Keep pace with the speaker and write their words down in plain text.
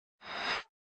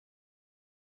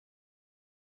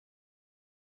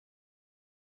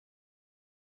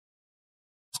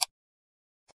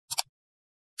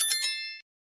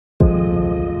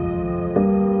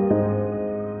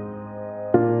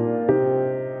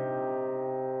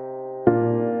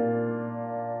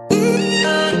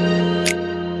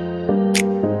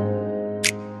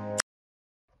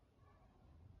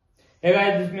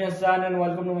Hassan and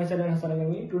welcome to my channel Hassan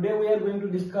Academy. Today we are going to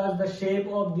discuss the shape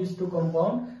of these two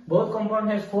compounds. Both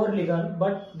compound has 4 ligands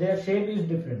but their shape is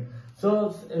different.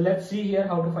 So let's see here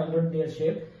how to find out their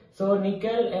shape. So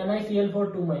nickel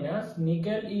NiCl4 2 minus,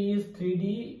 nickel is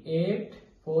 3D8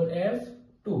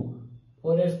 4s2.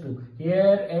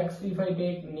 Here x, if I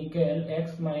take nickel,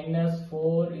 x minus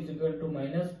 4 is equal to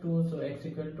minus 2, so x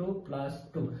equal to plus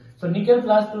 2. So nickel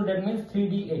plus 2, that means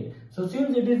 3D8. So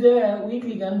since it is a weak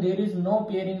ligand, there is no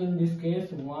pairing in this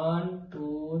case. 1,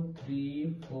 2,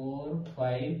 3, 4,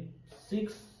 5,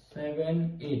 6,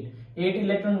 7, 8. 8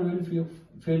 electron will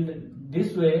filled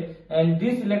this way, and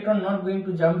this electron not going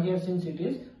to jump here since it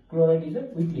is chloride is a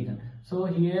weak ligand. So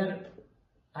here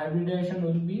hybridization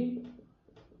will be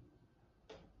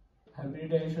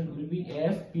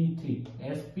sp3.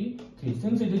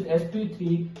 Since it is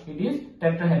sp3, it is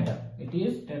tetrahedra.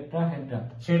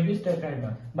 Shape is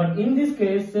tetrahedra. But in this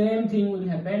case, same thing will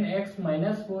happen. X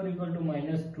minus 4 equal to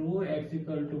minus 2, x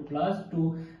equal to plus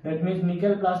 2. That means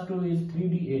nickel plus 2 is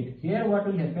 3d8. Here what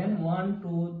will happen? 1,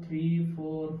 2, 3,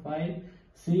 4, 5,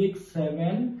 6,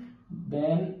 7,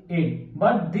 then 8.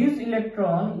 But this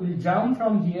electron will jump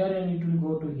from here and it will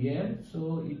go to here.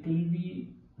 So it will be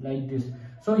like this.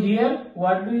 So here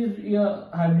what is your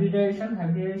hybridization?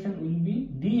 Hybridization will be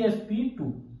dsp2.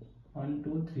 1,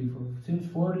 2, 3, 4. Since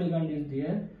 4 ligand is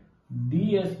there,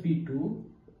 dsp2.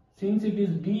 Since it is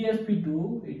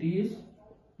dsp2, it is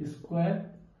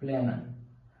square planar.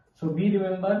 So be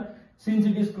remember, since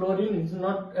it is chlorine, it is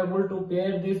not able to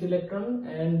pair this electron,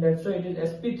 and that's why it is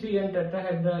sp3 and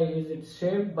tetrahedra is its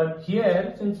shape. But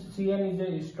here, since Cn is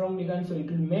a strong ligand, so it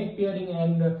will make pairing,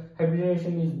 and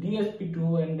hybridization is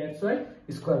dsp2, and that's why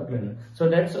square planar. So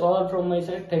that's all from my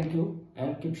side. Thank you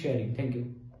and keep sharing. Thank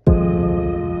you.